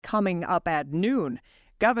coming up at noon.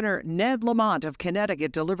 Governor Ned Lamont of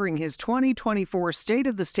Connecticut delivering his 2024 State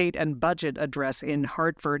of the State and Budget Address in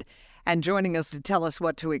Hartford. And joining us to tell us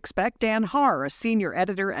what to expect, Dan Haar, a senior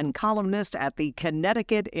editor and columnist at the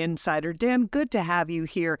Connecticut Insider. Dan, good to have you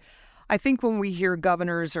here. I think when we hear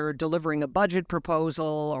governors are delivering a budget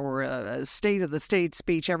proposal or a State of the State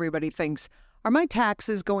speech, everybody thinks, are my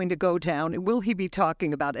taxes going to go down? Will he be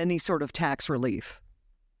talking about any sort of tax relief?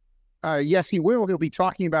 Yes, he will. He'll be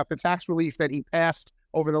talking about the tax relief that he passed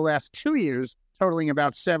over the last 2 years, totaling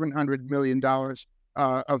about $700 million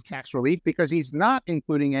of tax relief, because he's not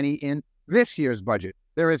including any in this year's budget.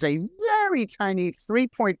 There is a very tiny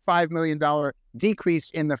 $3.5 million decrease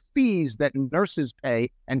in the fees that nurses pay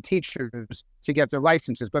and teachers to get their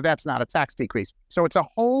licenses, but that's not a tax decrease. So it's a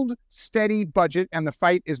hold steady budget, and the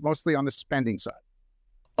fight is mostly on the spending side.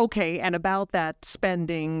 Okay, and about that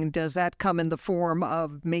spending, does that come in the form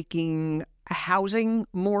of making housing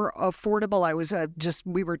more affordable?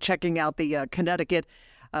 We were checking out the Connecticut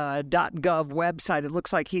 .gov website. It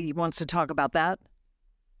looks like he wants to talk about that.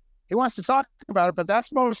 He wants to talk about it, but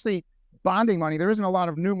that's mostly bonding money. There isn't a lot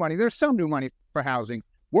of new money. There's some new money for housing,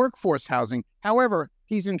 workforce housing. However,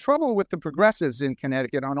 he's in trouble with the progressives in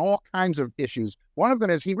Connecticut on all kinds of issues. One of them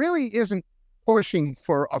is he really isn't pushing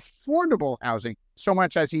for affordable housing so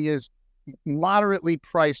much as he is moderately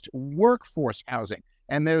priced workforce housing.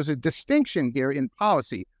 And there's a distinction here in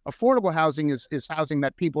policy. Affordable housing is housing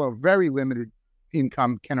that people of very limited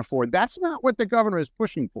income can afford. That's not what the governor is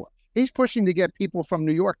pushing for. He's pushing to get people from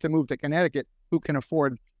New York to move to Connecticut who can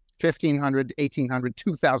afford $1,500, $1,800,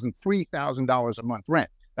 $2,000, $3,000 a month rent.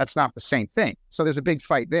 That's not the same thing. So there's a big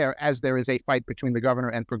fight there, as there is a fight between the governor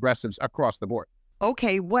and progressives across the board.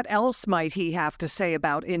 Okay, what else might he have to say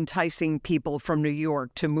about enticing people from New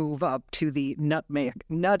York to move up to the nutmeg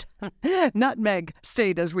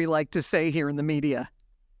state, as we like to say here in the media?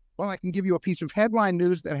 Well, I can give you a piece of headline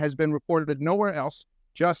news that has been reported nowhere else.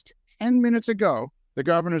 Just 10 minutes ago, the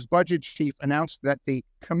governor's budget chief announced that the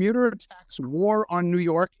commuter tax war on New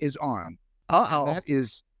York is on. Uh-oh. That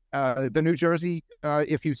is the New Jersey,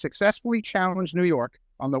 if you successfully challenge New York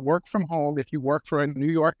on the work from home, if you work for a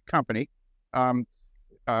New York company,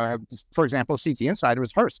 for example, CT Insider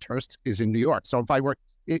is Hearst. Hearst is in New York. So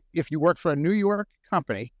if you work for a New York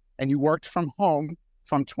company and you worked from home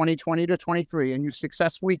from 2020 to 23 and you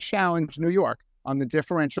successfully challenged New York on the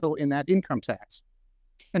differential in that income tax,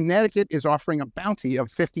 Connecticut is offering a bounty of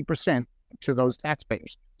 50% to those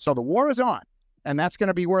taxpayers. So the war is on, and that's going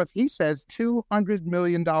to be worth, he says, $200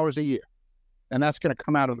 million a year. And that's going to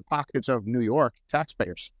come out of the pockets of New York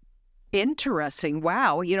taxpayers. Interesting.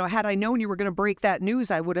 Wow. Had I known you were going to break that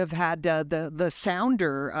news, I would have had the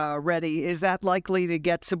sounder ready. Is that likely to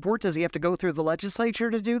get support? Does he have to go through the legislature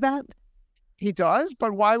to do that? He does,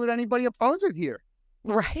 but why would anybody oppose it here?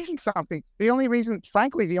 Right. Something. The only reason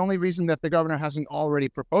that the governor hasn't already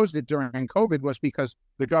proposed it during COVID was because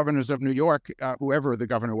the governors of New York, whoever the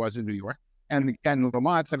governor was in New York, and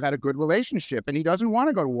Lamont have had a good relationship, and he doesn't want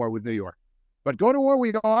to go to war with New York. But go to war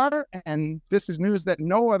we are, and this is news that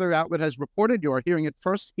no other outlet has reported. You're hearing it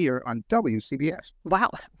first here on WCBS.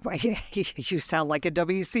 Wow. You sound like a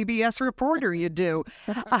WCBS reporter, you do.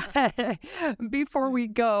 Before we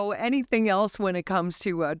go, anything else when it comes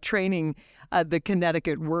to training the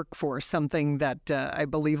Connecticut workforce, something that I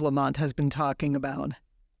believe Lamont has been talking about?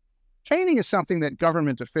 Training is something that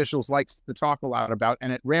government officials like to talk a lot about,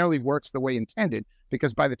 and it rarely works the way intended,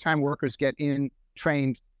 because by the time workers get in,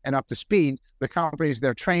 trained, and up to speed, the companies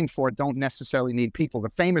they're trained for don't necessarily need people. The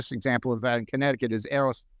famous example of that in Connecticut is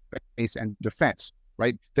aerospace and defense,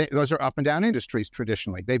 right? Those are up and down industries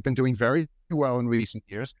traditionally. They've been doing very well in recent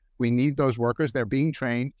years. We need those workers. They're being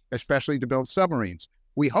trained, especially to build submarines.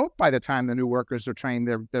 We hope by the time the new workers are trained,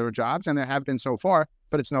 there are jobs, and there have been so far,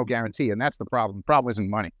 but it's no guarantee, and that's the problem. The problem isn't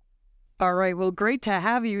money. All right. Well, great to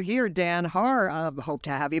have you here, Dan Haar. Hope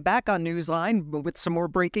to have you back on Newsline with some more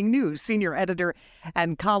breaking news. Senior editor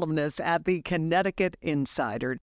and columnist at the Connecticut Insider.